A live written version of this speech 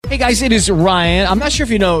Hey guys, it is Ryan. I'm not sure if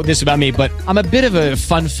you know this about me, but I'm a bit of a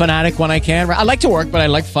fun fanatic when I can. I like to work, but I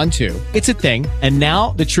like fun too. It's a thing. And now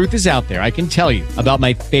the truth is out there. I can tell you about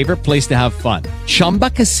my favorite place to have fun. Chumba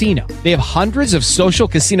Casino. They have hundreds of social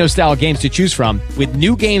casino style games to choose from with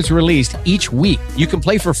new games released each week. You can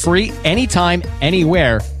play for free anytime,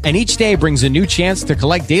 anywhere. And each day brings a new chance to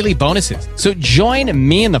collect daily bonuses. So join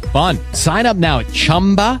me in the fun. Sign up now at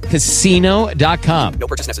ChumbaCasino.com. No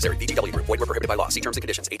purchase necessary. VGW Group. Void where prohibited by law. See terms and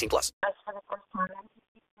conditions. 18+. For the first time,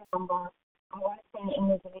 I'm going to send in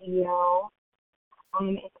this video.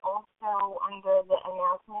 It's also under the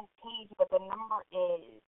announcements page, but the number is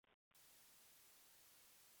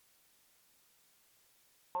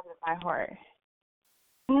by heart.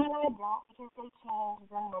 No, I don't, because they changed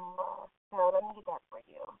the number. So let me get that for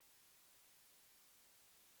you.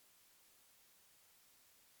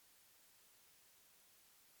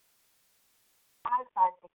 Five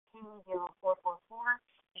 5620444.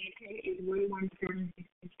 And the code is 11765.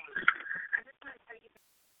 I just want to tell you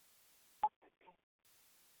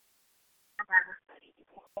Bible study. You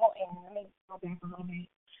can call in. Let me go back a little bit.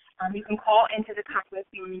 You can call into the conference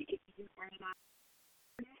line if you are not.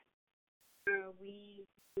 We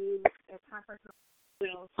do a conference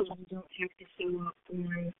well, so you don't have to show up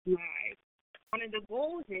on live. One of the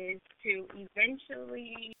goals is to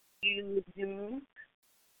eventually use Zoom.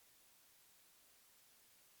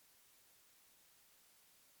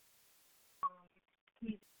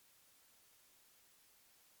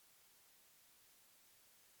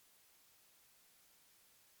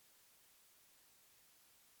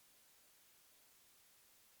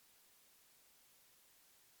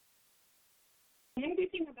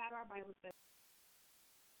 Everything about our Bible study.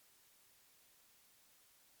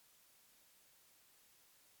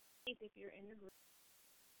 If you're in the group.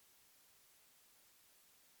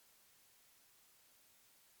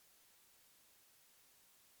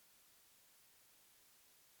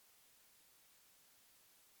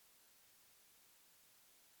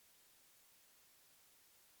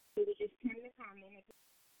 So we just turn the comment.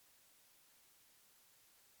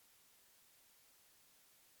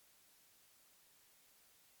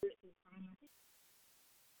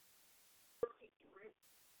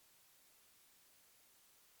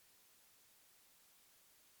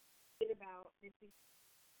 About this is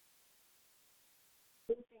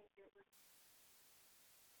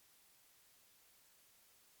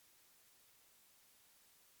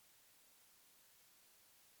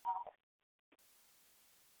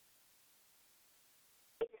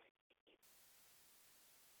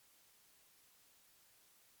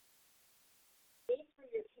for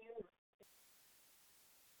your camera.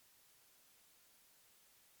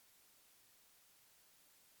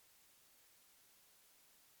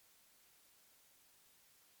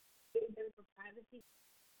 There's a privacy.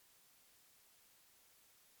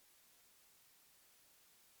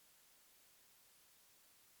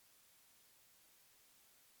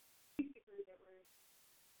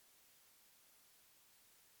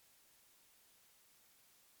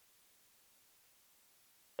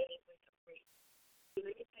 Let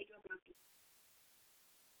me tell you about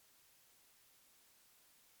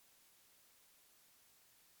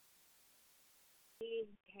these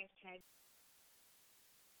hashtags.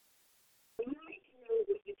 You might know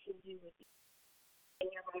what you can do with it in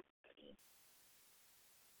your Bible study.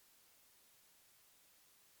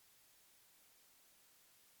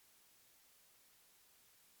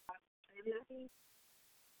 I'm nothing.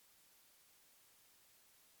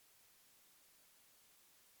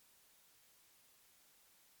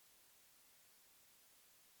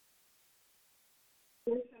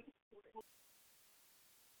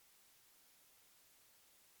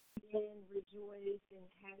 And rejoice and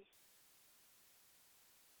have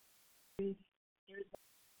there's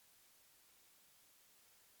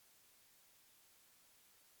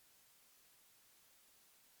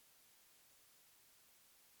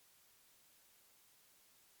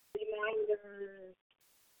reminders,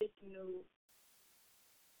 just notes.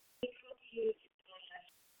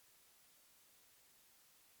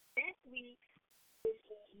 Next week is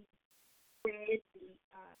read the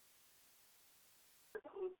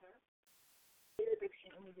author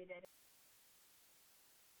introduction, and we did that.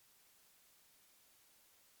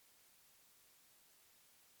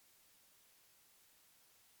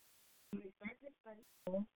 We start this study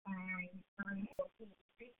by referring to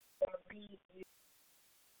history or read.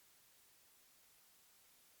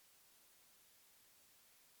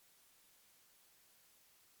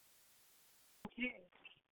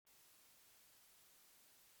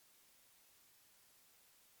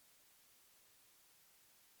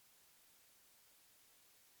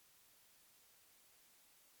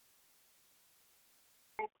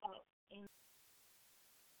 Okay.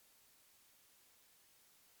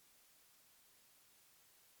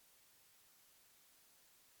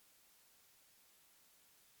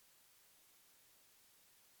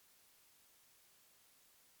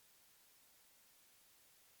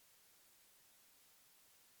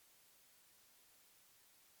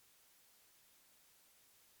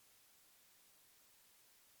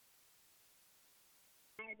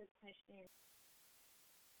 by the question,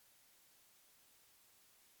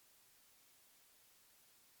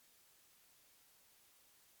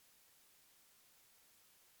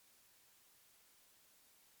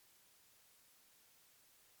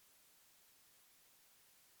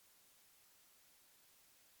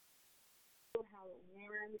 how it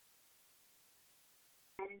warms,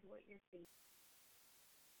 that is what you're seeing.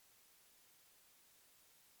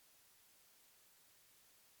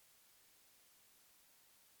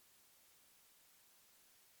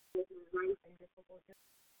 This is life and difficult as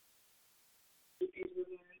we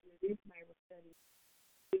learn through this Bible study.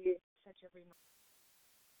 It is such a reminder.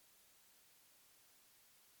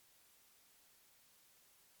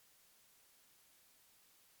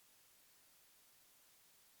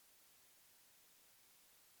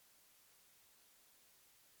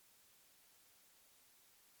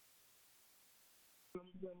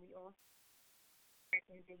 When we all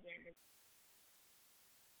can begin to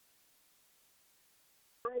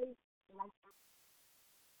pray, like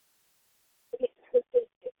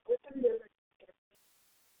with the mirror,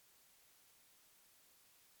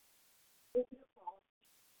 with the fall,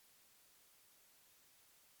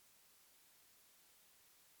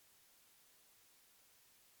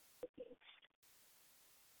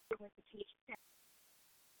 with the teacher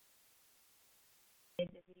in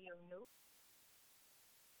the video note.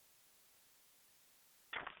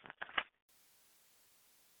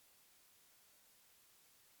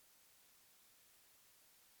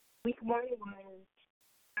 Week 1 was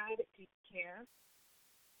God takes care.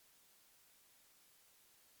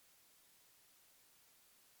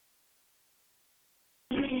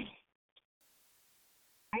 I'm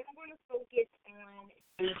going to focus on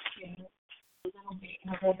day 2 a little bit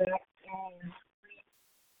and go back and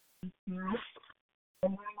read.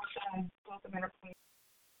 And then we're going to talk about a point.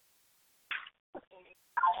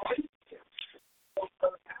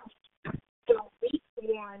 So week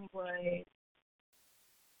 1 was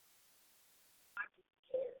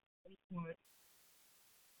week 1.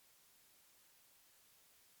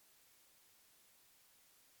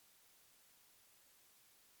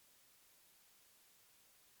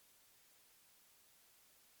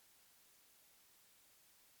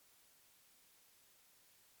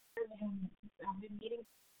 I've been meeting.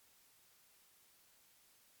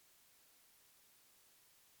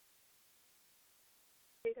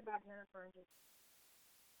 Think about Jennifer and just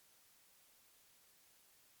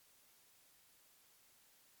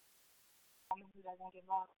who doesn't give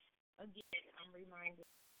up. Again, I'm reminded.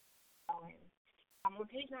 On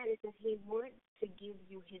page 9 it says he wants to give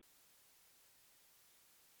you his.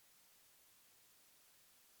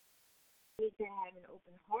 You need to have an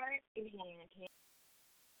open heart and hand.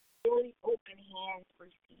 Really open hands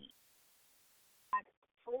receive. I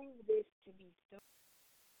prove this to be so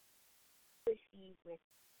receive with.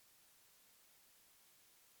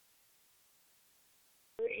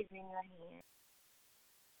 Where is in your hand?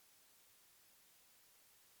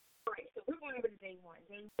 Alright, so we're going over to day 1.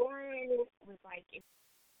 Day 1 was like if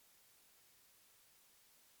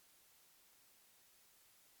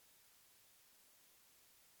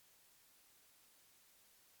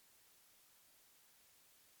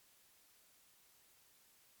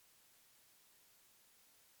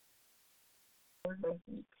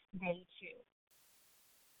day 2.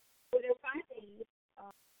 So there's 5 days.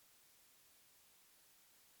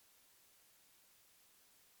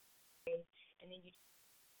 And then you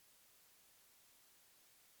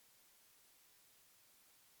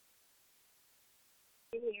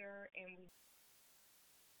here and we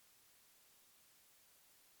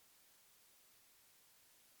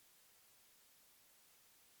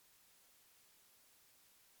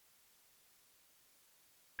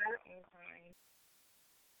our own time.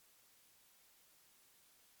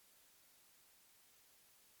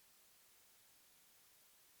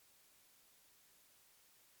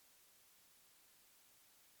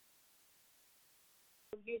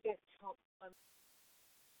 You just help.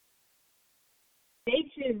 Day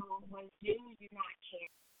 2 was do not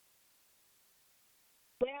care.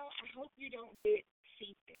 Well, I hope you don't get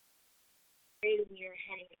seasick. We are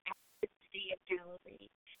heading out to the Sea of Galilee.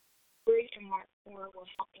 Word in Mark 4 will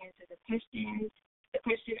help answer the questions. The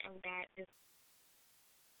question of that is,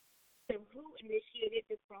 so who initiated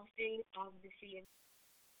the crossing of the Sea of Galilee?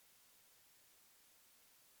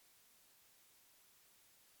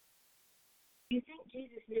 Do you think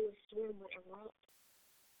Jesus knew a storm would erupt?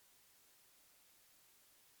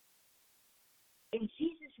 And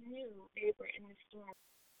Jesus knew they were in the storm.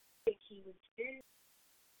 He was in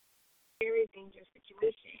a very dangerous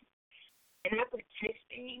situation. And I put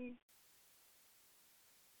texting.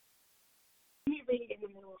 Let me read it in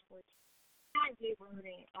the middle of 14. not good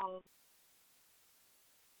wording of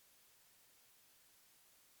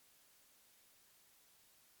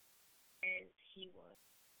as he was.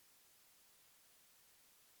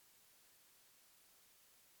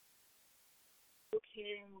 Look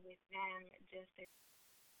him with them just as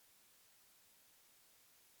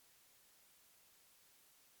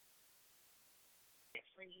that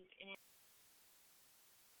phrase. And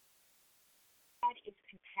God is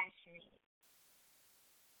compassionate.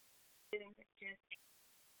 Just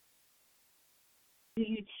do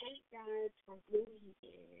you take God for who he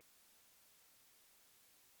is?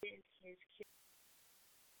 Is his kid?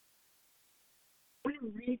 I want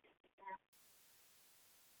to read that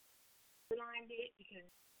blinded because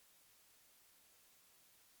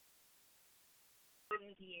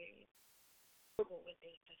he is struggle with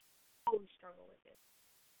it. I always struggle with it.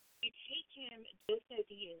 You take him just as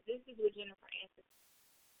he is. This is what Jennifer answered.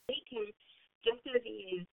 Take him just as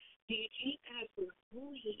he is. Do you take God for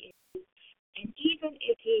who he is? And even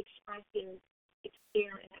if he expresses it's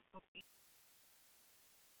there in that moment.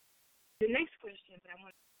 The next question that I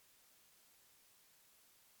want to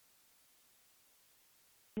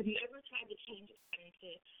have you ever tried to change it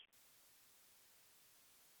into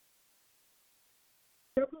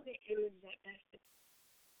circle the image that best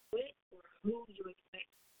with or who you expect?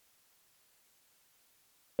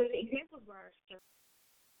 So the examples were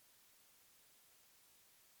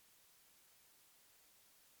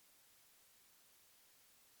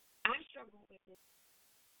I struggle with it.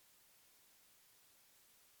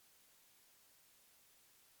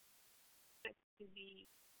 To be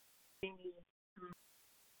really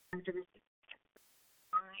characteristic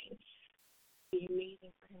mind, be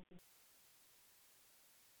amazing for him to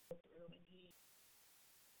go through, and he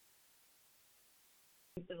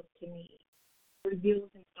himself to me, reveals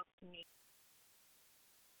himself to me.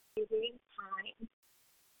 Giving time,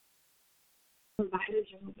 provider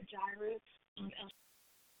Jehovah Jireh,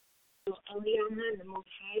 Eliana, the Most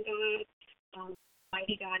High God,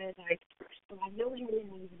 Mighty God as I express. So I know him in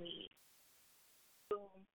these ways. So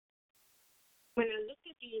when I looked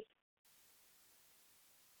at these,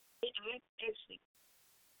 I actually,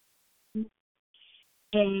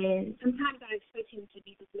 and sometimes I expect him to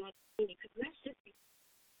be this magic because let's just be,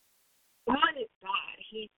 God is God.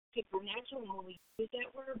 He's supernatural when we use that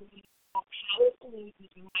word, when we use powerful, when we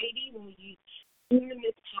use mighty, when we use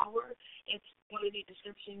dunamis power. It's one of the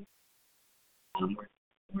descriptions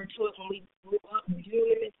we're told when we grew up,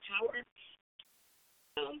 dunamis power.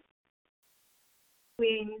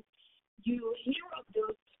 When you hear of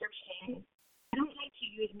those descriptions, I don't like to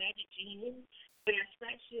use magic genie, but I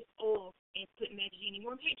scratch this off and put magic genie.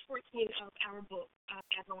 We're on page 14 of our book,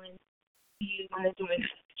 Evelyn. You want to do it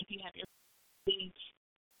if you have your page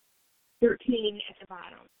 13 at the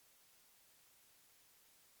bottom.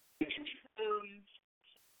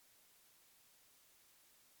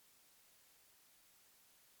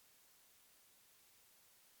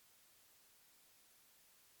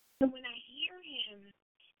 So when I hear him,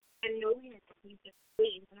 I know him from these different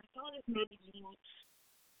ways. When I saw this magic genie, I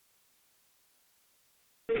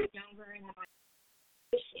was younger and my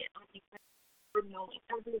shit on the knowing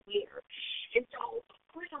everywhere. And so, of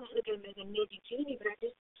course, I don't look at him as a magic genie, but I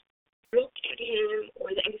just look at him,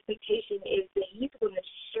 or the expectation is that he's going to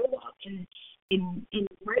show up and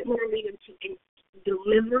right when I need him to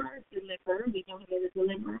deliver, we know him as a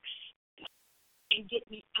deliverer, and get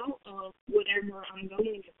me out of whatever I'm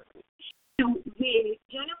going through. So when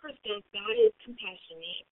Jennifer says God is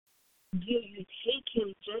compassionate, do you take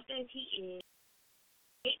him just as he is,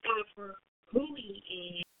 take God for who he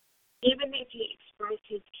is, even if he expressed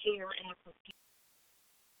his care and appreciation?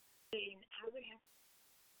 And I would have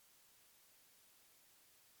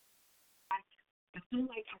I feel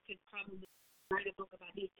like I could probably write a book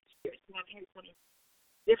about these experiences. And I've had some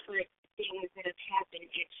different things that have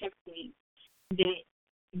happened at checkpoints that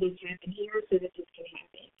this happened here, so that this can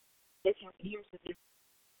happen. This happened here, so this,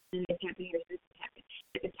 and this happened here, so this can happen.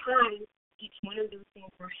 At the time, each one of those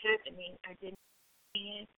things were happening. I didn't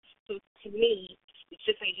understand. So to me, it's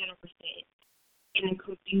just like Jennifer said, in a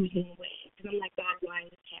confusing way. Because I'm like, God, why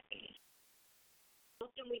is this happening?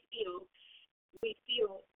 Often we feel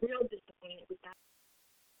real disappointed with God.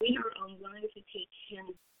 We are unwilling to take him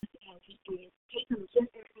just as he is. Take him just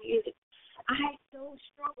as he is. I so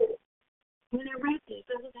struggled when I read this.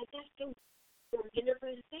 I was like, that's so for Jennifer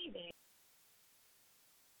to say that.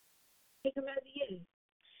 Take him as he is.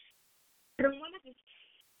 But I wanted to,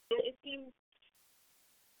 it seems,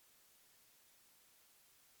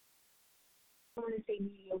 I want to say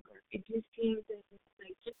mediocre. It just seems that it's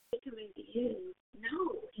like, just take him as he is.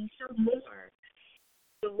 No, he's so more.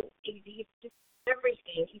 So if he's just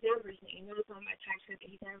everything. He's everything. You know, it's on my tax record.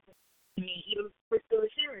 He's everything to me. Even for still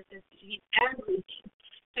serious, he's everything.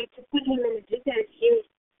 So to put him in a just as his,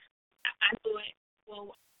 I thought,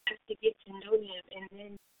 well, I have to get to know him, and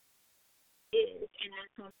then is, and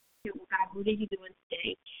that's when I said, well, God, what are you doing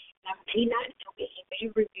today? And I may not know it, he may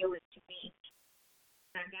reveal it to me,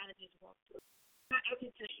 and I gotta just walk through it. I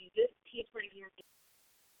can tell you, this piece right here,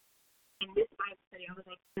 and this Bible study, I was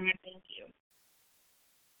like, God, thank you.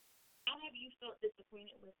 How have you felt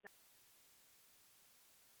disappointed with God?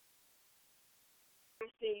 I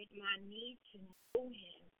said, my need to know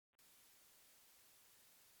him.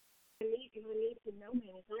 I need to know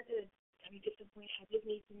him. It's not that I'm disappointed. I just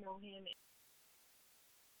need to know him.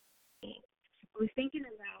 I was thinking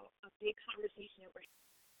about a big conversation that we're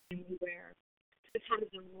having where sometimes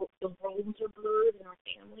the roles are blurred in our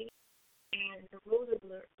family, and the roles are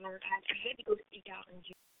blurred. I had to go speak out in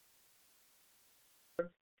June.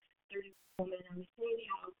 30 women, and I was saying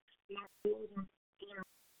how my roles are blurred.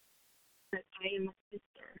 That I am a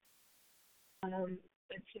sister, but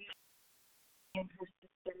to my and her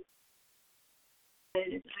sister,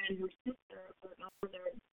 and I am her sister, but my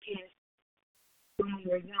mother passed when we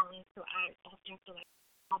were young, so I often feel like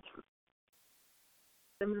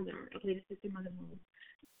the mother, I played a sister mother role.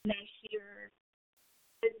 Last year,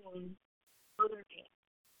 cousin, mother passed,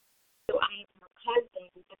 so I am her cousin,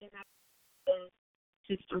 but then I'm the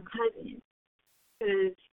sister cousin,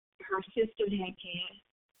 because her sister had passed,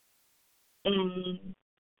 and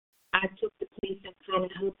I took the place of kind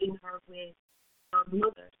of helping her with her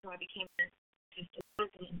mother, so I became her sister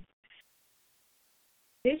cousin.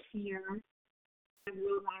 This year, I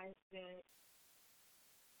realized that,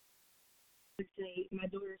 let's say, my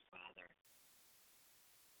daughter's father,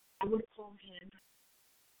 I would call him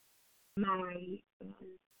my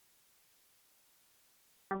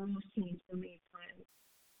rules changed for me at times.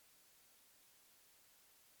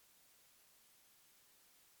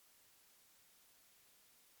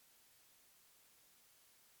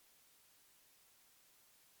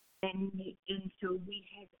 And so we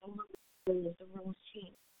had all of the rules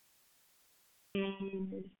changed.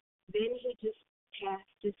 And then he just passed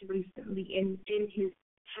just recently, and in his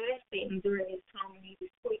passing during his time when he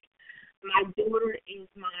was sick, my daughter is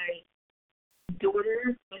my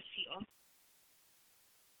daughter, but she also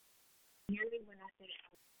hear me when I said it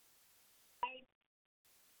outside.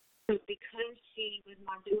 So because she was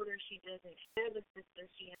my daughter, she doesn't have a sister,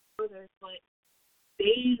 she has brothers, but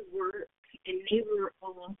they work and they were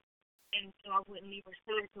all, and so I wouldn't leave her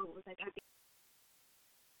side, so it was like I could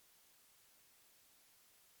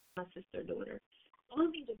my sister daughter. All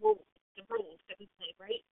of these roles, the roles that we play,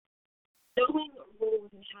 right? Knowing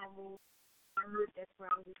roles and how roles are, that's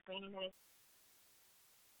where I was explaining that.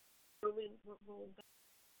 Knowing what roles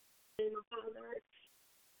in my father,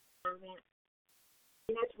 and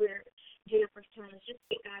that's where Jennifer's telling us, just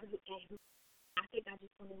take God who I think I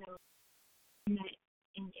just want to know in that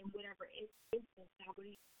in whatever instance, God,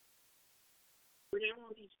 we're not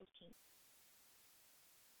on page 15.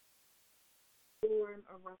 Storm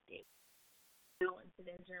erupted now into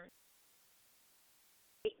their journey.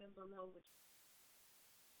 Statement below which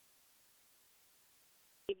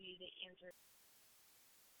give you the answer.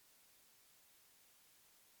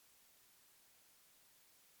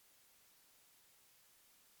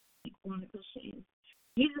 On the question,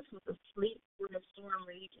 Jesus was asleep when the storm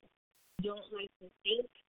raged. Don't like to think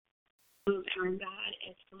of our God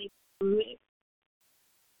as sleep through it.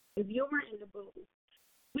 If you were in the boat,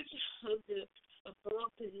 which of the above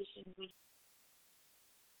positions would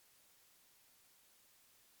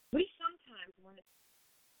we sometimes want to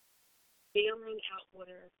bailing out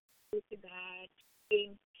water to God,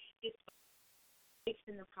 being just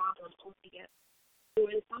fixing the problem altogether. So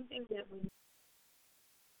it's something that we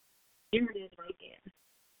here it is right there.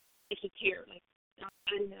 It's a tear. Like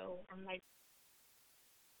I know, I'm like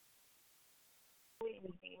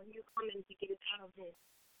anything. When you're coming to get us out of this,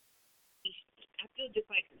 I feel just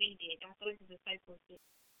like they did. I feel like the disciples did.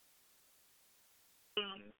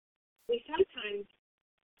 We sometimes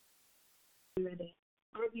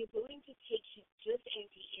are we willing to take him just as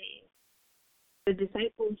he is? The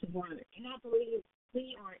disciples weren't, and I believe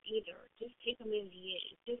we aren't either. Just take him as he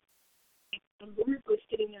is. Just the Lord was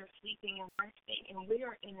sitting there sleeping and resting, and we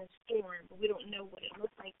are in a storm, but we don't know what it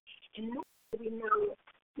looks like. And we know,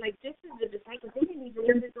 like just as the disciples, they didn't even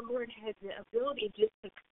know that the Lord had the ability just to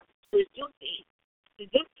just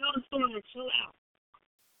tell the storm to chill out.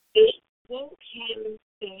 It woke him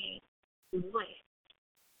saying, "What?"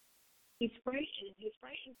 His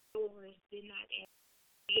frightened followers did not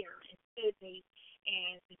answer. Instead, they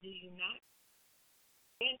asked, "Do you not?"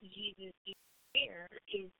 Ask Jesus, "Do you care?"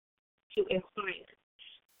 Is to inquire.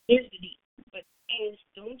 Here's the deep. But as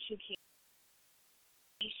don't you care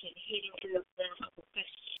hidden in the form of a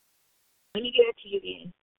question. Let me get that to you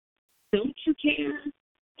again. Don't you care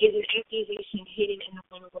is an accusation hidden in the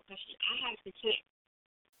form of a question. I have to check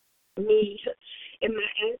me in my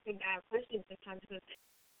answering God questions sometimes because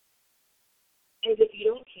as if you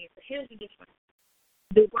don't care. Here's the difference.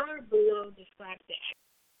 The word below describes the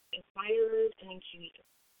inquirers and accusers.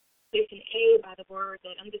 There's an A by the word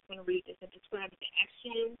that I'm just going to read this. It describes the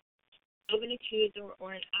action of an accuser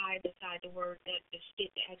or an I beside the word that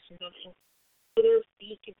describes the actions of an inquirer,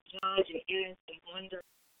 speak, judge, and ask, and wonder,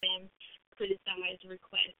 and criticize,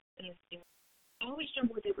 request, and assume. I always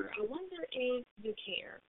struggle with the word. I wonder if you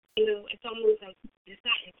care. You know, it's almost like it's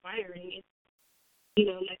not inquiring. It's, you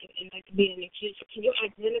know, like being an accuser. Can you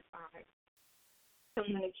identify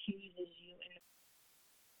someone accuses you and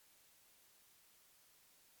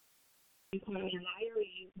you call me a liar, or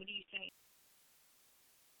what do you say?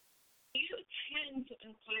 You tend to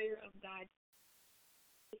inquire of God.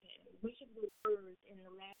 Which of the words in the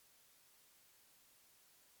last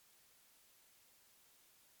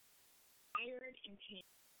inquired and came?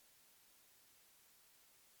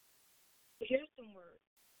 Here's some words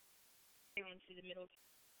down to the middle.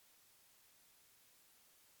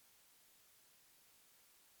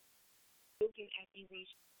 Spoken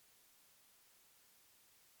accusation.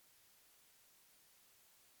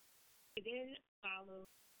 Then follow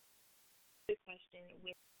the question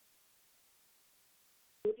with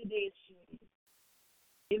what did they assume?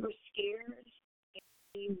 They were scared that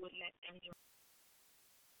he would let them do it.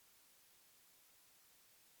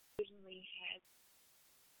 Usually has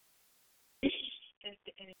as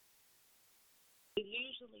the enemy. They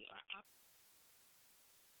usually are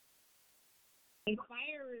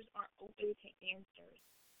inquirers are open to answers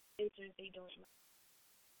they don't like.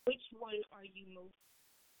 Which one are you most?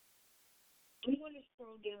 I'm going to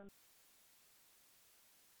scroll down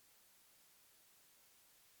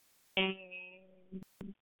and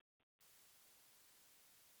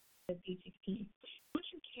page 16. Don't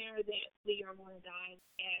you care that we are going to die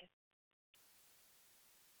as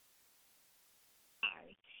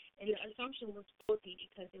die? And the assumption was faulty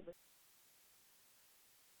because it was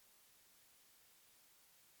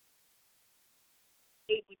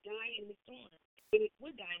they would die in the storm. They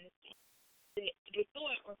would die in the storm. They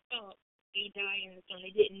thought or felt they die in the storm.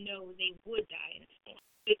 They didn't know they would die in the storm.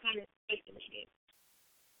 They kind of speculated.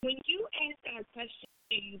 When you ask that question,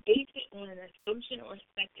 do you base it on an assumption or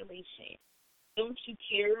speculation? Don't you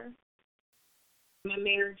care? My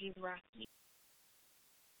marriage is rocky.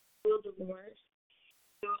 Real divorce.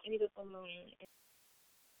 I'll end up alone.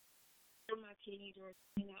 And my teenager is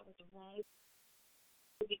hanging out with the wrong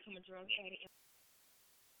people, become a drug addict.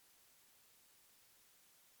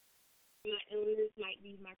 My illness might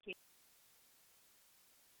leave my kids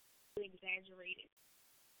exaggerated.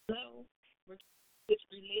 So, which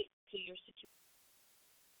relates to your situation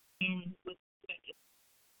and with perspective.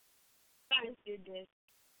 I did this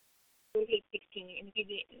on page 16, and if you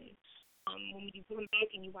didn't, when you come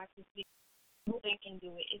back and you watch this video, go back and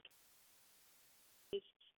do it. It's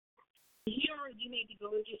here you may be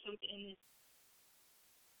going through something in this.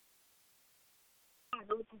 I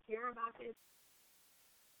don't care about this.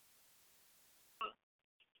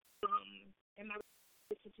 In my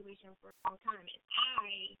situation for a long time,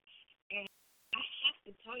 and I have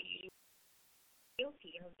to tell you, I'm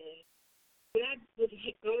guilty of this. When I was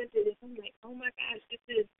going through this, I'm like, oh my gosh, this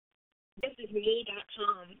is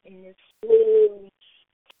me.com in this whole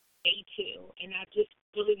day too, and I just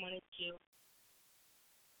really wanted to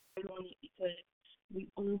on it because we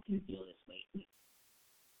all can feel this way.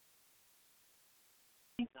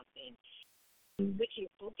 Something we can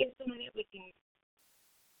focus on it, we can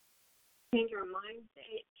change our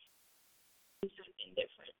mindset, do something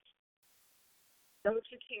different. Don't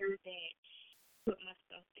you care that I put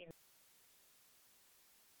myself there?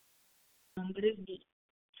 But it's deep.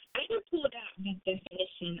 I even pulled out the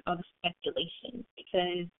definition of speculation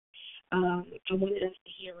because I wanted us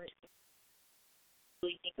to hear it,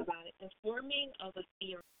 really think about it. The forming of a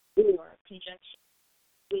theory or conjecture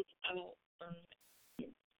without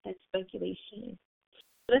that's speculation.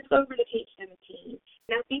 Let's go over to page 17.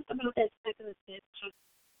 Now think about that speculative concept.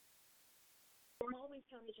 We're always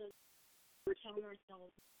telling each other, we're telling ourselves,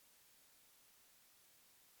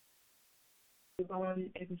 we're going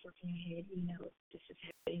every fucking head, we know this is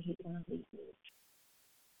happening, he's going to leave me.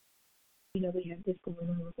 You know, we have this going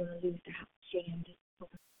on, we're going to lose the house, jam, this is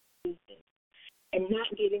going to lose this. And not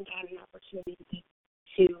giving God an opportunity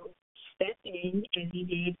to step in, as he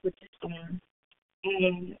did with the storm,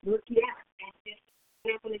 and work it out. And just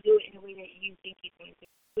not going to do it in a way that you think he's going to do.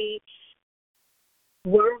 We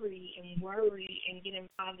worry and get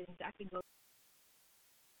involved in exactly what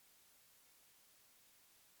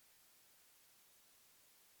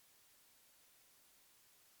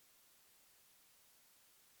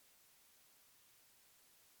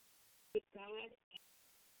God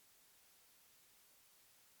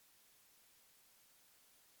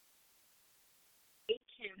make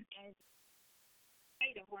him as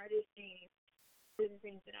the hardest thing, one of the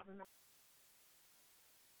things that I remember.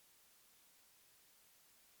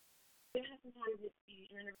 There have sometimes it's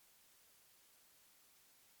you're in a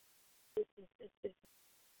this,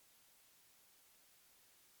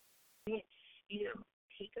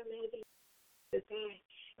 take a minute to God.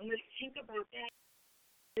 And when I think about that,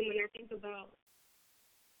 and when I think about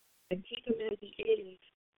and take a minute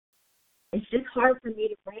it's just hard for me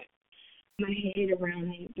to wrap my head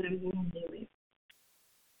around it, but I'm going to do it.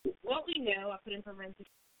 What we know, I put in parentheses,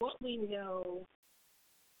 what we know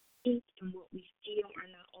and what we feel are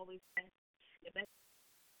not always the best.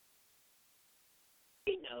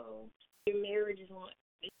 We know your marriage is hanging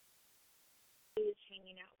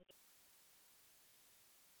out with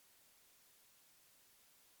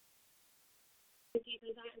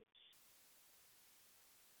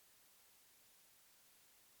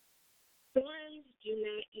storms do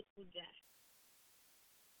not equal death.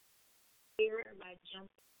 Fear by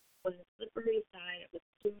jumping on the slippery side of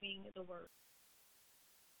assuming the worst.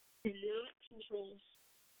 Do not control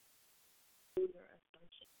your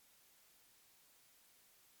assumption.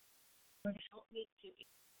 Lord, help me to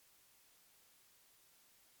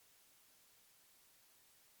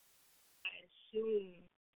assume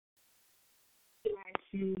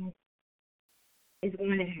is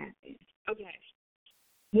going to happen. Okay.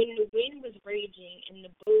 When the wind was raging and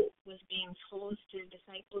the boat was being tossed to the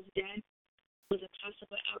disciples' death was a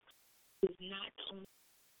possible outcome. It was not only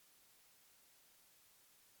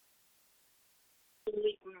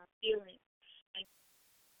on our feelings, like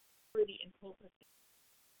purity and hopelessness.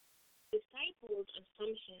 Disciples'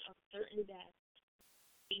 assumption of certain death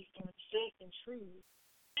based on fact and truth,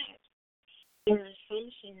 their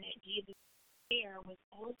assumption that Jesus' care was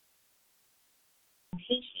all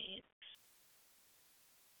patient.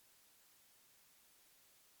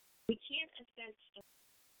 We can't assess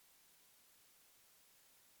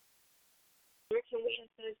where can we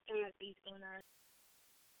assess God based on our.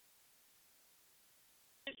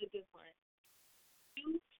 Here's a good part.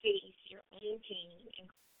 You face your own pain and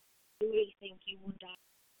you may think you will die.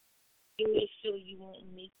 You may feel you won't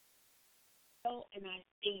make it. And I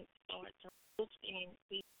think thoughts are built in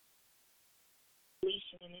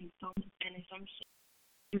and assumption.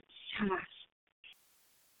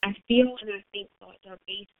 I feel and I think thoughts are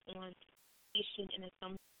based on expectation and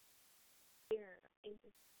assumption.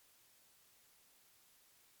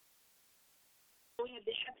 I have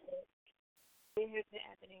the evidence. I have the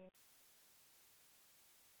evidence.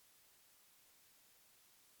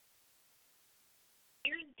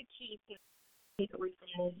 Here's the key to take away from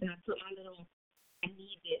this, and I put my little, I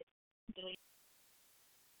need it.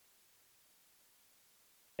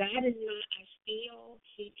 God is not, I feel,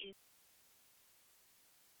 He is.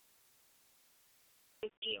 I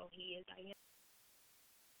feel He is. I am.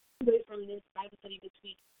 Away from this Bible study this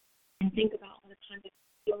week and think about all the times that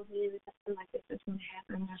feels something like this is going to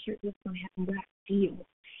happen. I'm not sure if this is going to happen, but I feel.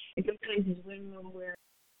 And sometimes it's when we're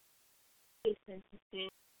sensitive,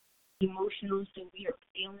 emotional, so we are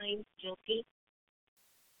feeling guilty.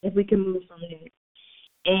 If we can move from there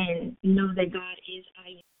and know that God is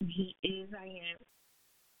I am, He is I am.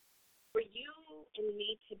 For you and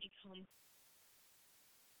me to become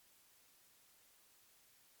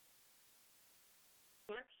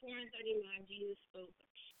Mark 4:39, Jesus spoke.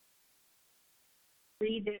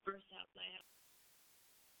 Read that verse out loud.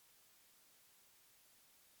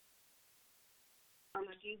 I'm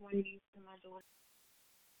going to give one of these to my daughter.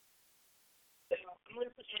 So I'm going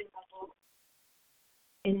to put that in my book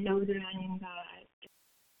and know that I am God.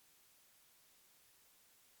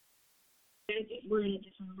 I get one in a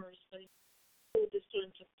different verse, but it's just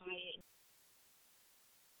turn to quiet.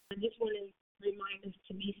 I just want to remind us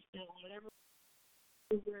to be still. Whatever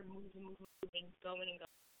we're moving, going and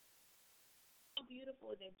going. So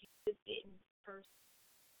beautiful that Jesus didn't first.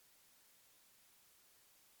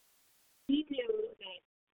 He knew that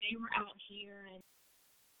they were out here and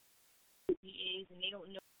He is, and they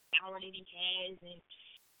don't know the power that He has, and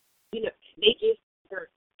they just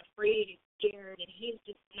were afraid and scared, and He's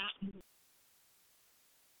just not moving.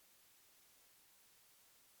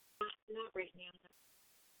 Not right now.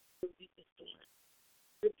 Rebuke the storm.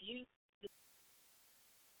 Rebuke the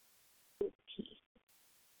peace.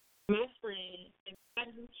 My friend, and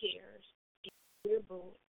God who cares, your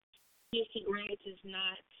boat. PC grants is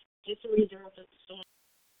not just a result of the storm.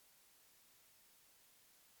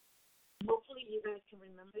 Hopefully you guys can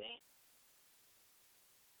remember that.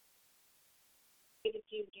 Give it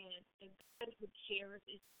to you again. The God who cares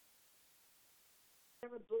is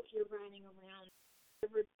whatever boat you're riding around,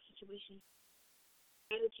 whatever situation,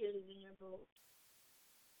 God who cares is in your boat.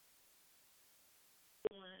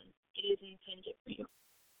 It is intended for you.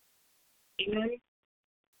 Amen.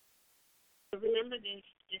 So remember this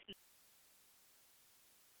is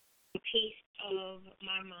a piece of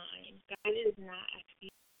my mind. God is not asking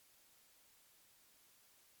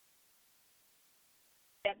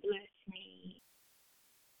that bless me.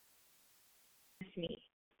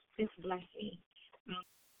 Just bless me.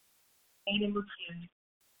 Number two.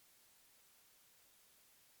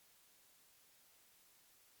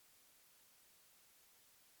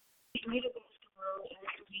 Read about the world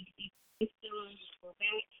after we see go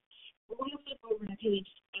back. We're going to flip over to page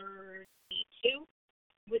 32,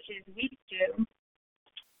 which is week 2.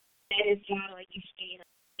 That is God like you stated.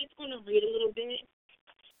 I'm just going to read a little bit.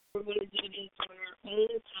 We're going to do this on our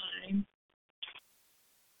own time.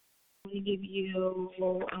 I'm going to give you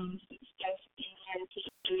some steps in how to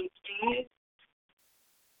teach guys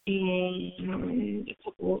and a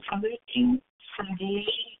couple of other things from day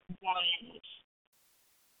 1.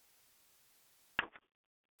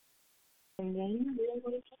 And then we're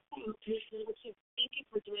going to talk about page number 2. Thank you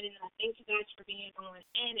for joining us. Thank you guys for being on.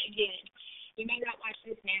 And again, you may not watch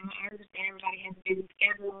this now. I understand everybody has busy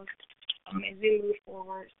schedules. As we move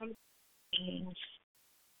forward, some things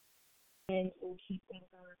and we'll keep them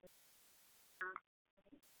going.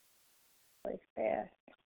 Like fast.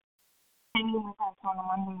 And we have on a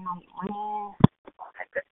Monday night rain. All that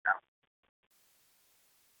good stuff.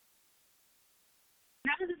 When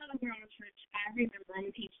I was a little girl in church, I remember on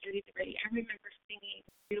page 33, I remember singing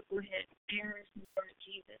beautiful hymn, There is Lord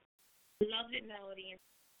Jesus. I love that melody.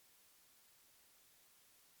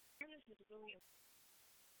 And this is really important.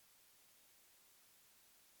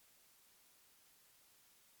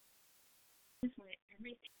 This one,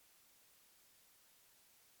 everything.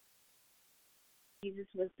 Jesus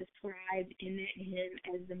was described in that hymn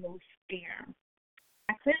as the most fair.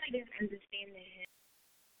 I clearly didn't understand that hymn.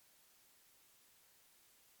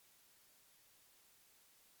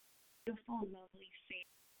 Beautiful, lovely, fair.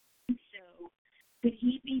 So, could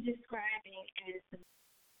he be describing as the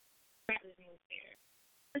most fair?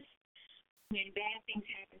 When bad things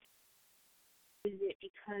happen, is it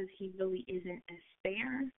because he really isn't as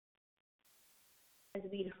fair as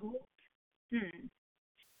we'd hope?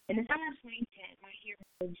 In the summer of 2010, my hero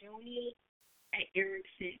Joni at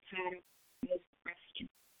Erickson had a most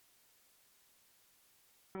depression.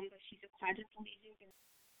 But she's a quadriplegic and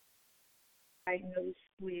diagnosed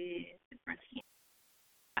with depression.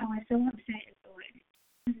 I was so upset and thought,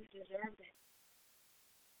 she doesn't deserve it.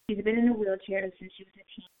 She's been in a wheelchair since she was a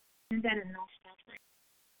teen. Isn't that enough suffering?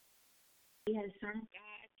 She has served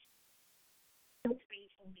God so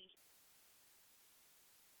faithfully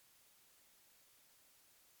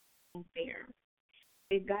and fair.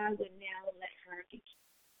 That God would now let her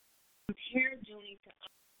compare Joni to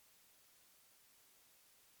others.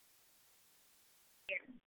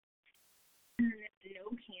 No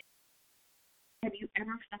cancer. Have you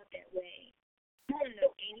ever felt that way? I don't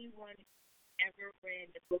know anyone who ever read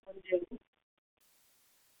the book of Job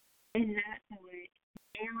and not thought,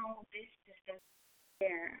 now this just doesn't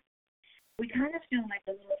fair. We kind of feel like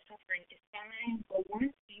a little suffering is fine, but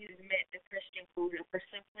once you admit the Christian quota for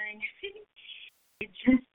suffering, it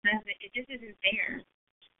just isn't there.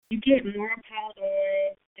 You get more piled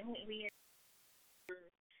on, don't we?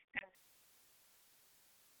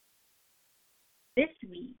 This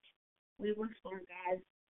week, we will explore God's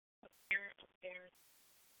apparent affair.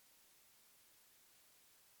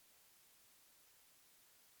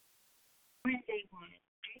 On day 1,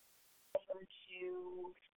 I over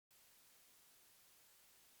to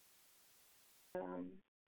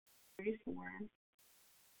 34.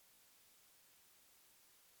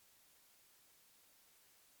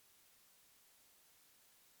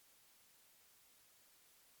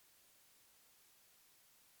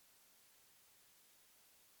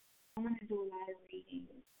 I'm going to do a lot of reading.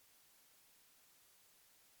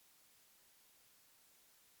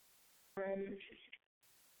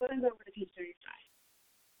 Let's go over to page 35.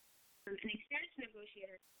 An experienced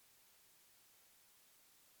negotiator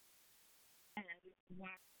and why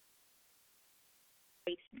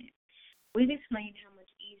basement. We've explained how much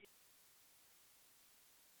easier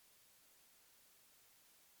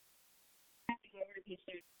I have to go over to page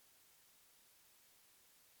 35.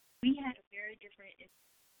 We had a very different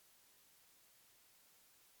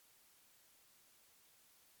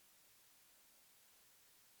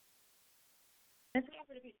That's all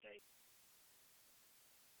for the page 30.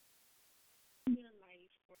 In your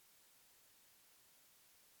life, or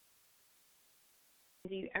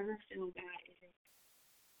do you ever feel God isn't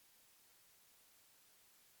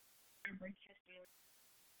remembering testimony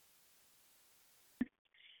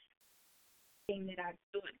thing that I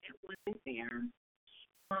thought that wasn't there?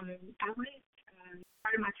 I would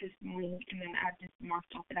part of my testimony, and then I just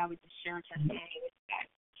marked off that I would just share a testimony with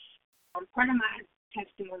that. Part of my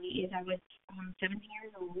testimony is I was 17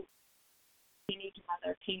 years old, teenage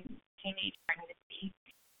mother, teenage pregnancy,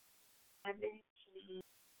 17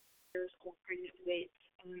 years old pregnant with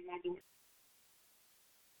my daughter.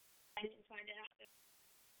 I didn't find it out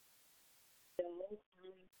so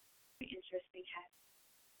interesting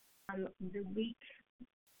happened. The week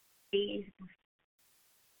days before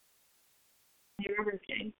my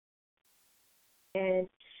birthday, and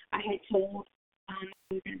I had told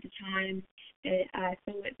at the time that I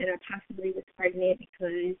thought that I possibly was pregnant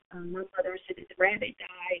because my mother said that the rabbit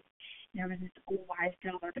died. There was this old wise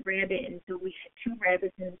tale about the rabbit, and so we had two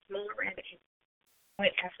rabbits, and the smaller rabbit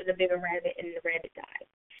went after the bigger rabbit, and the rabbit died.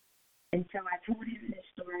 And so I told him this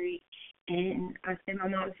story, and I said my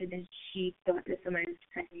mom said that she thought that somebody was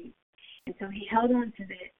pregnant. And so he held on to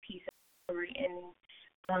that piece of the story,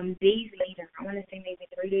 and days later, I want to say maybe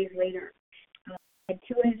 3 days later, had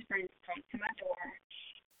two of his friends come to my door,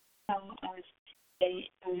 tell us that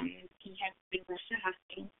he had to be rushed to the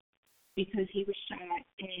hospital because he was shot,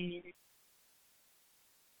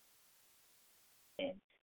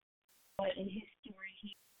 but in his story,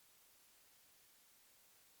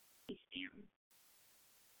 he's down.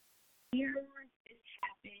 Here, this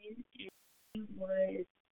happened, and he was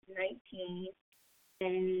 19,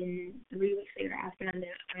 and 3 weeks later, I found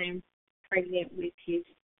out I'm pregnant with his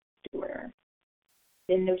daughter.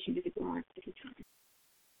 Didn't know she was a girl at the time.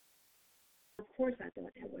 Of course, I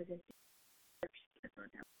thought that wasn't fair. I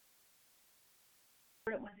thought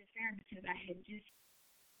it wasn't fair because I had just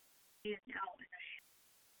moved out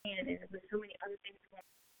and there was so many other things going on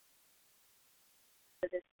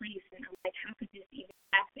at this place, and I'm like, how could this even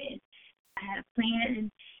happen? I had a plan,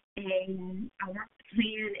 and I worked the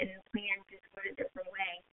plan, and the plan just went a different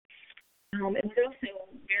way. It was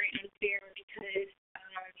also very unfair because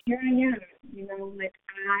here I am, like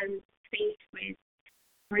I'm faced with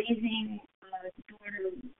raising a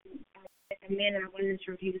daughter with a man that I wasn't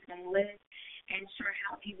sure if he was going to live, and sure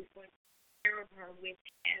how he was going to take care of her with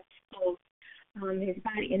his soul, his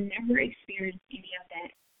body, and never experienced any of that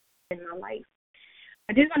in my life.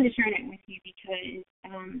 I just wanted to share that with you because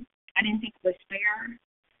I didn't think it was fair.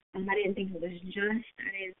 I didn't think it was just.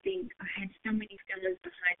 I didn't think I had so many feelings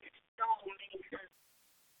behind it, so many feelings.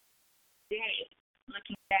 Today,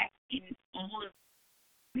 looking back in all of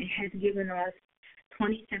it, has given us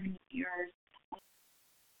 27 years of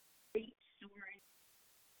great stories,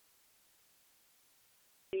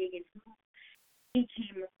 big and who he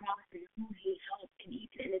came across and who he helped, and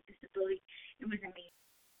even in his disability, it was amazing.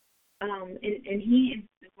 And he is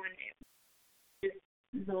the one that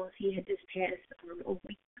those he had just passed a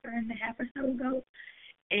week and a half or so ago,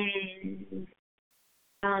 and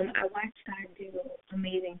I watched God do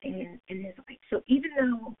amazing things in his life. So even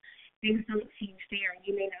though things don't seem fair,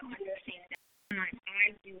 you may not understand at that time,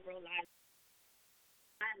 I do realize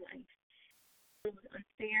my life it was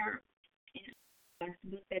unfair, and I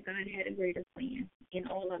believe that God had a greater plan in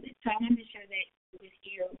all of it. So I wanted to share that with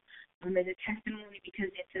you as a testimony because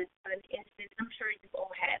it's an instance. I'm sure you all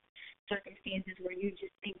have circumstances where you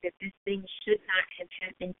just think that this thing should not have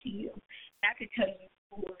happened to you. And I could tell you,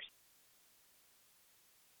 of course,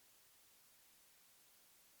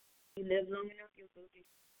 you live long enough, you'll go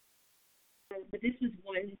through. But this was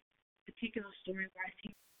one particular story where I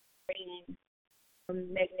see praying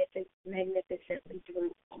magnificently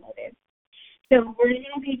through all of it. So we're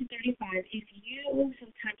now on page 35. If you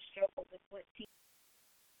sometimes struggle with what seems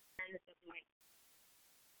of life,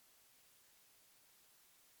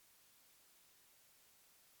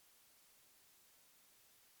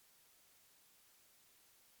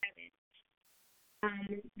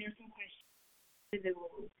 there's some questions to the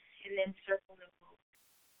rules, and then circle the rules.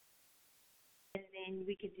 And then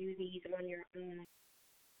we could do these on your own.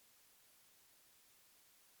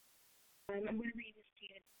 I'm going to read this to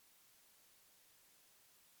you.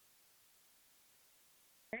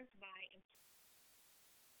 By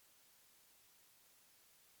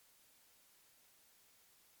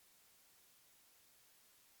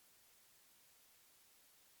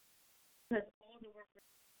because all the work was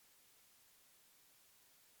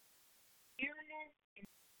fairness and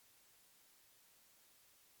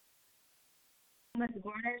we must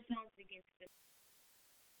guard ourselves against the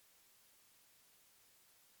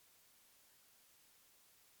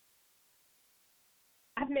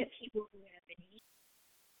that people who have been healed,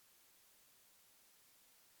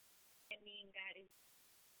 I mean, God is.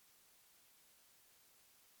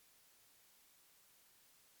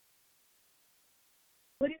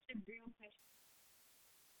 What is the real question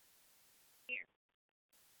here?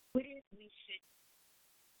 What is we should?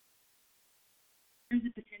 There's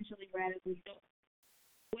a potentially radical thought.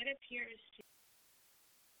 What appears to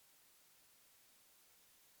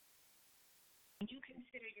you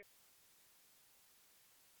consider your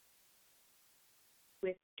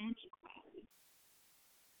with inequality?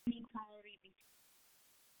 Inequality between.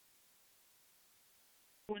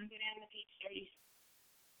 I want to go down to page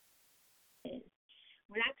 36.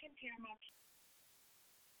 When I compare my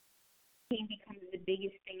pain becomes the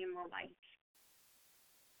biggest thing in my life.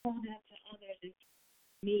 Hold up to others and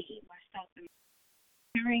me, myself, and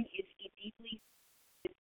comparing is a deeply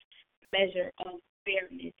measure of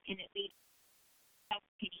fairness, and it leads to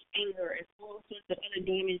self-pity, anger, and all sorts of other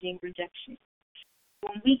damaging rejection.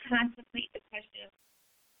 When we contemplate the question,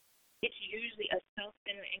 it's usually a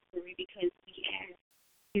self-centered inquiry because we ask,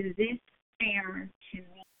 is this fair to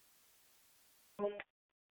me? When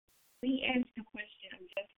we ask the question of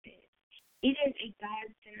justice, it is a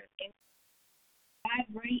God-centered inquiry. God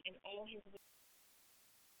right in all his ways.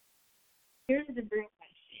 Here's the real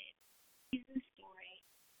question. Jesus' story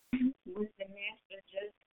was the master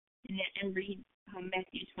just, and read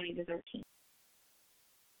Matthew 20-13.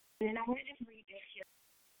 And then I want to just read this here.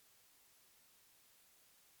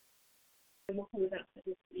 And we'll close out for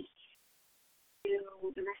this week. Do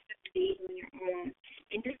the rest of the days on your own.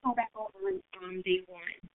 And just go back over day 1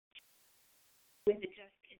 with the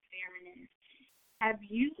justice and fairness. Have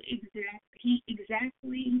you exactly,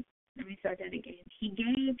 let me start that again. He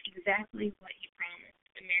gave exactly what he promised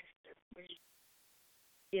the master when he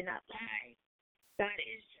did not lie. God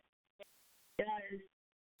is just what he does.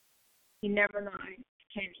 He never lies,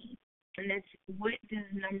 can he? And that's what does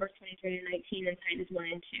Numbers 23-19 and Titus 1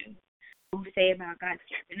 and 2 say about God's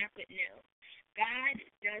character. And I put no. God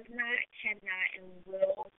does not, cannot, and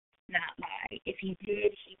will not lie. If he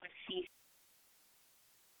did, he would cease.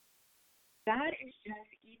 God is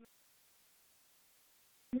just even.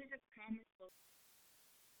 He is a promise of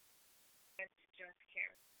just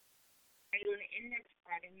character. Right on the index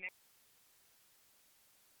part in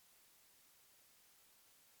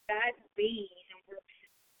God's being and works.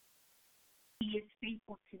 He is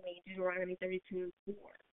faithful to me. Deuteronomy 32:4.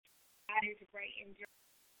 God is right and just.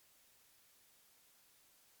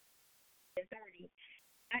 30.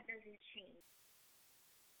 God doesn't change.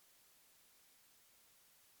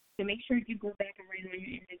 So make sure you go back and write on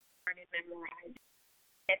your index card and memorize.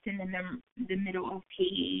 That's in the middle of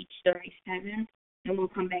page 37, and we'll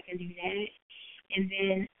come back and do that. And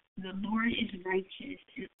then the Lord is righteous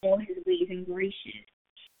in all his ways and gracious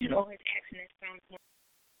in all his acts, in Psalm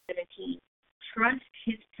 17. Trust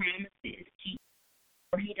his promises to you,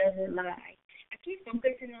 for he doesn't lie. I keep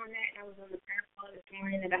focusing on that, and I was on the prayer call this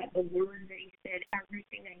morning about the words that he said,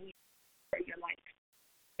 everything that he said for your life.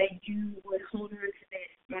 That you would hold on to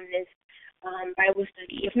this on this Bible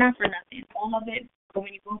study, if not for nothing, all of it. But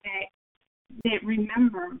when you go back, that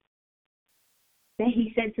remember that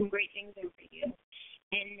he said some great things over you,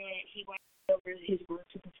 and that he watched over his word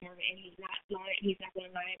to perform it, and he's not lying. He's not going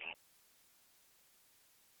to lie about it.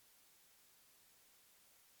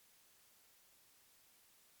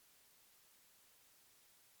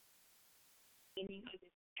 Meaning of this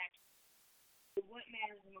action. What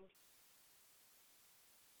matters most?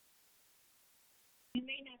 You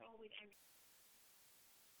may not always understand.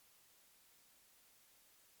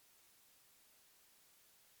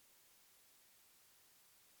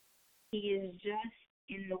 He is just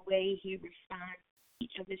in the way he responds to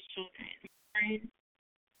each of his children. Friends,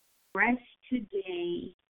 rest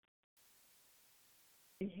today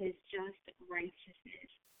in his just righteousness.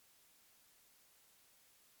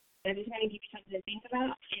 I just want to give you something to think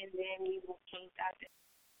about, and then you will close out this.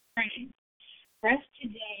 Friends, rest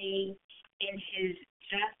today in his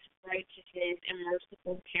just righteousness and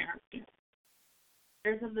merciful character.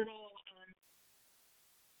 There's a little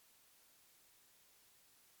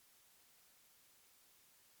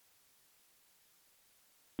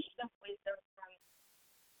piece of wisdom from.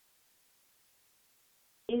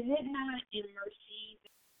 Is it not in mercy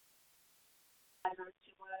that God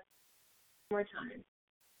to us? One more time.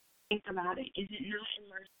 Think about it. Is it not in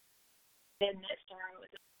mercy then that sorrow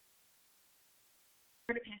is?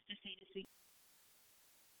 What did Pastor say this week?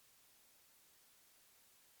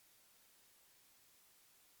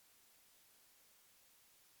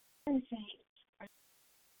 I'm saying,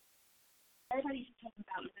 everybody's talking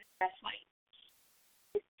about the best life.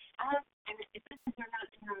 And if this is not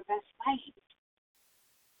in our best life,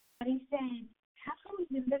 But he said, how come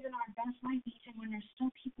we've been living our best life even when there's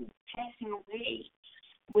still people passing away,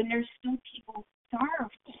 when there's still people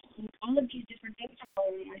starving, all of these different things are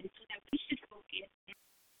going on, so that we should focus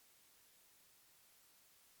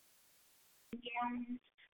on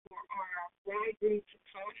for our bridegroom to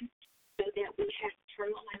come, so that we have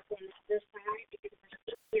eternal life on the other side, because we're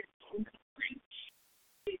still here uncovering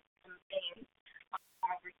these things.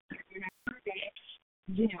 Remember that,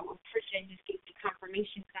 a Christian just gave the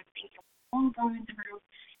confirmation, because I think we're all going through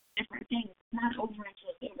different things. It's not over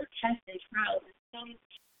until they were tested, trials, and some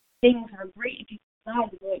things are great if you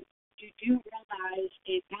God, but you do realize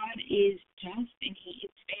that God is just and He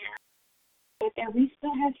is fair, but that we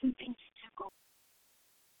still have some things to go.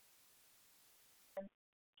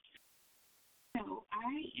 So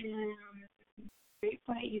I am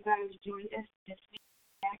grateful that you guys joined us this week.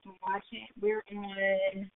 Back and watch it. We're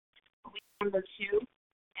on week number 2,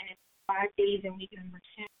 and it's 5 days in week number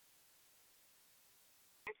 2.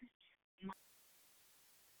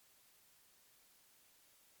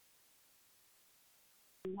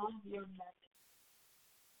 Love your message.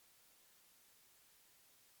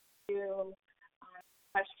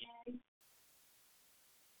 Questions?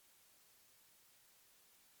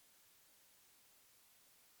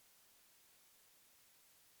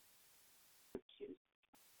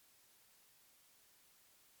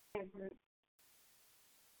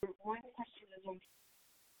 Group 1 question is on,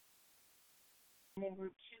 and then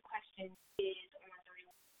group 2 question is on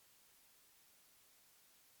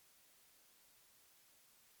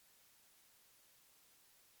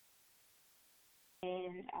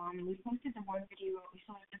 31. And we posted the one video. We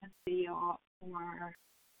saw the video for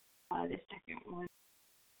the second one,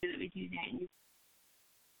 so that we do that and you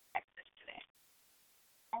have access to that.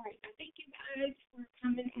 All right, I thank you guys for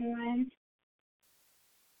coming on.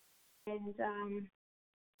 And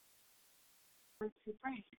let's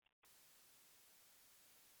pray.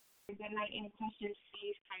 Good night. Any questions,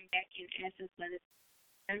 please come back and ask us. Let us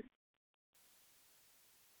know.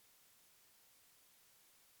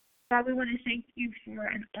 God, we want to thank you for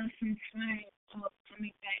an awesome time of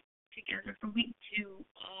coming back together for week 2.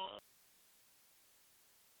 God,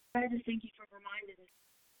 I just thank you for reminding us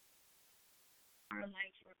of our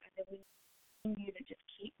life, Lord God, that we need you to just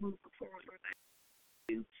keep moving forward, Lord God.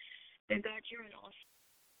 That God, you're an awesome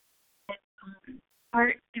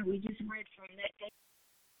part that we just read from that day.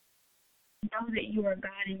 Know that you are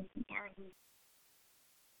God and you are who.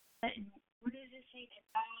 What does it say that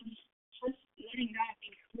God, just letting God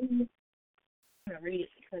be who? I'm going to read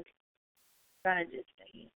it because God just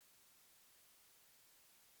said it.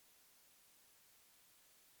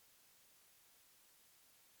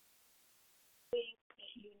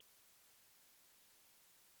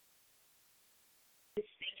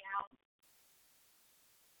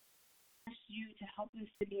 You to help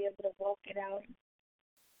us to be able to walk it out.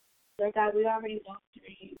 Lord God, we already walked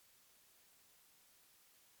through you.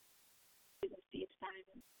 Give us the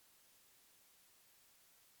assignment.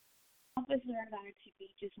 Help us, Lord God, to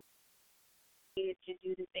be just motivated to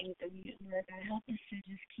do the things that we do. Lord God, help us to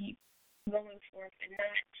just keep going forth and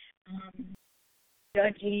not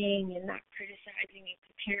judging and not criticizing and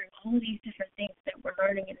comparing all of these different things that we're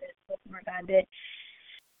learning in this book, Lord God, that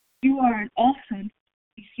you are an awesome,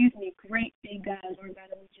 great big God, Lord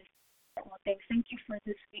God, and we just thank you for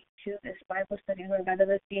this week too, this Bible study, Lord God, let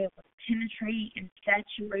us be able to penetrate and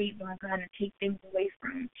saturate, Lord God, and take things away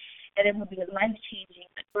from, and it will be life-changing,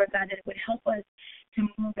 Lord God, that it would help us to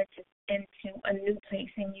move into a new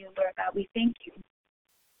place in you, Lord God. We thank you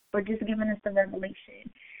for just giving us the revelation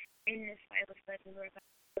in this Bible study, Lord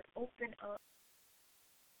God. Open up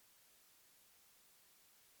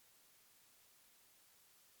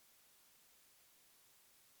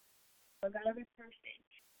Lord God, every person.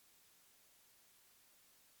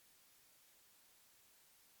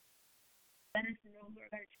 Let us know, Lord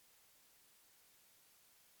God,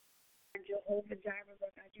 Jehovah Jireh,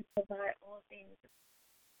 Lord God, you provide all things.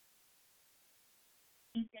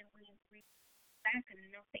 Eat and we bring back and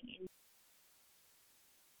nothing in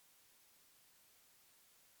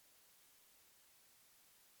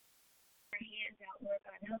our hands out, Lord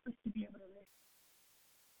God. Help us to be able to listen.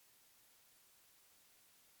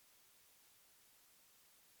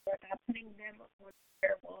 Lord God, putting them on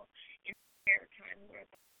prayer wall in prayer time, Lord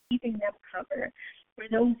God, keeping them covered.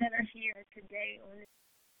 For those that are here today,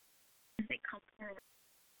 as they come forward,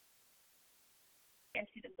 I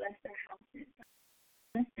ask you to bless their houses,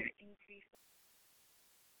 bless their increase,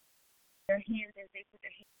 their hands as they put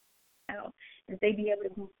their hands out, as they be able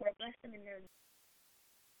to move forward. Bless them in their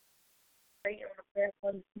prayer on a prayer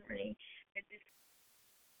call this morning, that this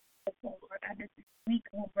Lord God, that this week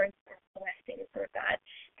will bring forth blessings, Lord God,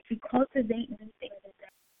 to cultivate new things in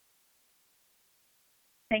them.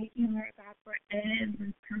 Thank you, Lord God, for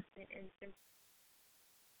every person in the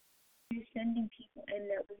you're sending people in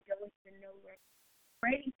that we don't even know we're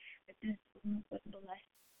praying that this room would bless,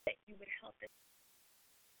 that you would help us,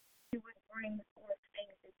 you would bring forth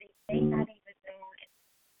things that they may not even know in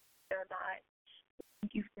their lives.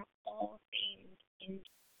 Thank you for all things in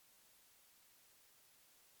Jesus.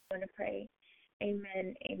 I want to pray.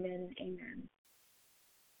 Amen, amen, amen.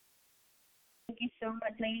 Thank you so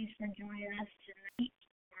much, ladies, for joining us tonight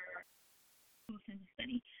for Wilson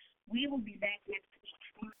Study. We will be back next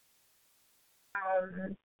week.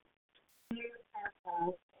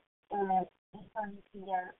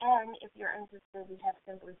 And if you're interested, we have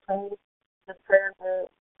Simply Prayed, the prayer group.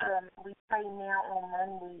 We pray now on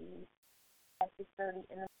Mondays at 6:30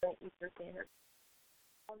 in the morning Eastern Standard.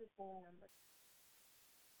 All the same numbers.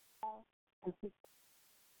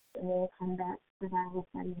 And then come back to Bible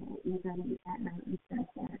study at 8:30 at night Eastern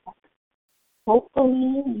Standard.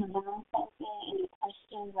 Hopefully, you learned something. Any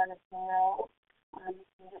questions, let us know. You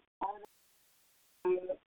can get all the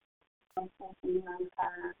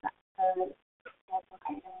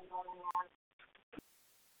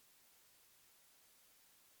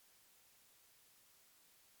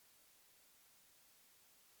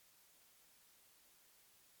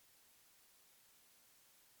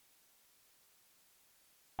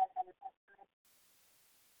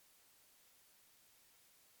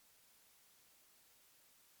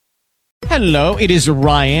Hello, it is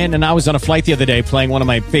Ryan, and I was on a flight the other day playing one of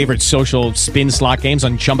my favorite social spin slot games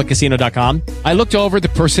on ChumbaCasino.com. I looked over at the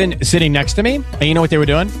person sitting next to me, and you know what they were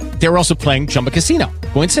doing? They were also playing Chumba Casino.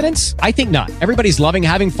 Coincidence? I think not. Everybody's loving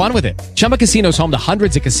having fun with it. Chumba Casino is home to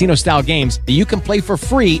hundreds of casino-style games that you can play for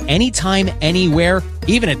free anytime, anywhere,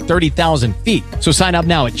 even at 30,000 feet. So sign up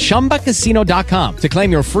now at ChumbaCasino.com to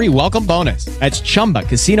claim your free welcome bonus. That's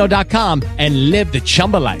ChumbaCasino.com and live the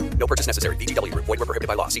Chumba life. No purchase necessary. VGW Group. Void where prohibited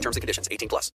by law. See terms and conditions. 18+.